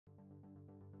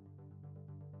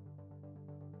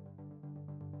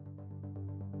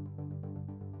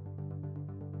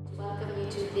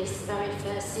this very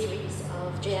first series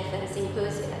of JFM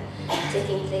Symposia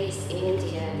taking place in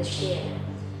India this year.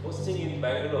 Hosting in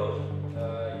Bangalore,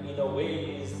 in a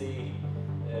way, is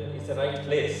the right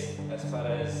place as far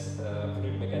as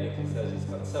fluid mechanics research is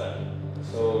concerned.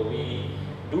 So we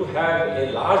do have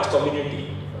a large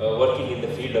community working in the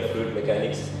field of fluid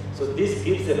mechanics. So this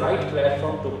gives the right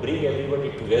platform to bring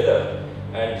everybody together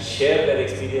and share their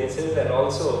experiences and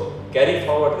also carry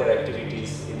forward their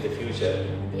activities in the future.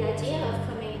 The idea of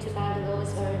coming to Bangalore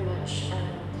is very much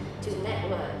to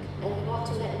network, and we want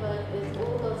to network with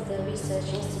all of the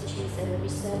research institutes and the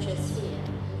researchers here.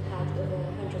 We had over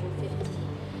 150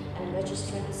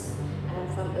 registrants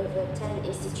from over 10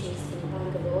 institutes in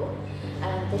Bangalore.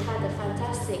 They had a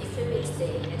fantastic fluids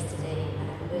day yesterday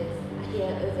with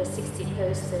here over 60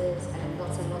 posters and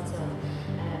lots of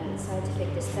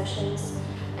scientific discussions.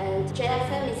 And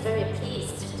JFM is very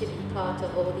pleased to be part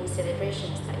of all these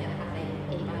celebrations that you're having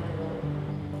in Bangalore.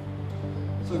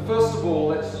 So first of all,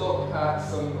 let's look at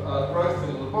some growth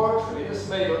in the laboratory. This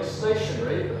may look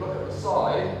stationary, but look at the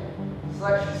side. It's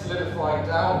actually solidifying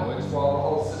downwards while the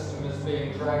whole system is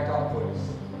being dragged upwards.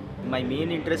 My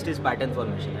main interest is pattern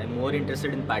formation. I'm more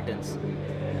interested in patterns.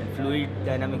 And fluid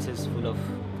dynamics is full of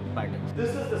patterns.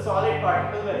 This is the solid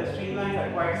particle where the streamlines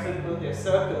are quite simple. They're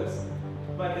circles,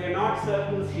 but they're not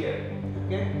circles here.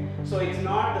 Okay? So it's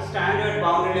not the standard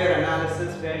boundary layer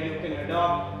analysis where you can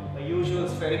adopt a usual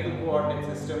spherical coordinate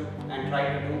system and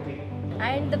try to do things.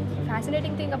 And the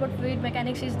fascinating thing about fluid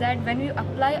mechanics is that when you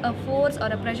apply a force or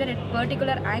a pressure at a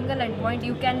particular angle and point,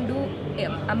 you can do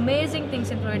amazing things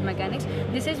in fluid mechanics.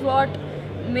 This is what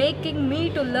making me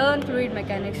to learn fluid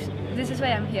mechanics. This is why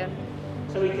I'm here.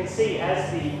 So we can see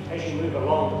as you move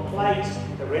along the plate,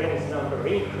 the Reynolds number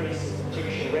increases, the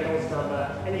friction Reynolds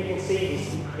number, and you can see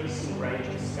this increasing range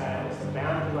of scales. The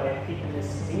boundary layer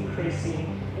thickness is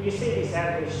increasing, and you see this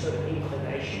average sort of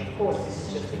inclination. Of course, this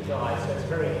is just a guide, so it's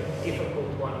very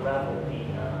difficult to unravel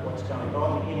what's going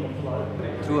on in the flow.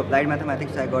 Through applied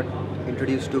mathematics, I got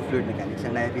introduced to fluid mechanics,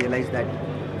 and I realized that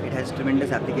it has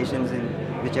tremendous applications in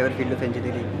whichever field of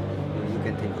engineering you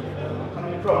can think of.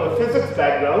 From a physics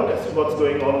background as to what's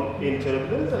going on in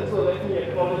turbulence, and so let me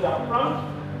acknowledge up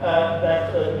front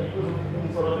that people who've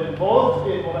been sort of involved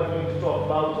in what I'm going to talk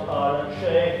about are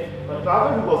Shay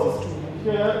Matravan, who was a student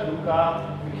here,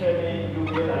 Luca, Michele,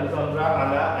 Julian, Alessandra,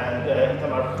 Anna, and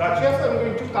Itamar Fukaccia. So I'm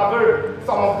going to cover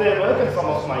some of their work and some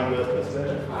of my work as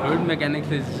well. Fluid mechanics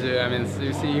is,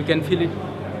 you see, you can feel it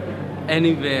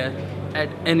anywhere at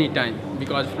any time,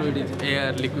 because fluid is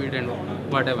air, liquid and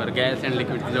whatever, gas and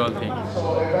liquid is all things.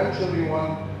 So eventually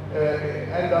one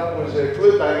end up with a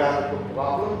fluid dynamical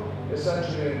problem,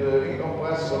 essentially the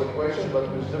incompressible equation, but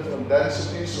with different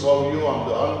densities, rho u on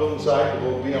the unknown side,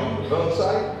 rho v on the known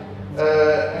side,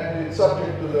 and it's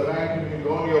subject to the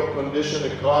Rankine-Hugoniot condition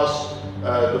across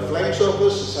the flame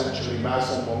surface, essentially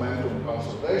mass and momentum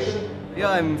conservation. Yeah,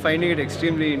 I'm finding it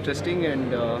extremely interesting,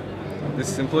 and this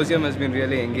symposium has been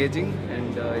really engaging,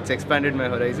 and it's expanded my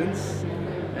horizons,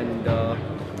 and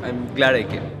I'm glad I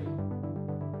came.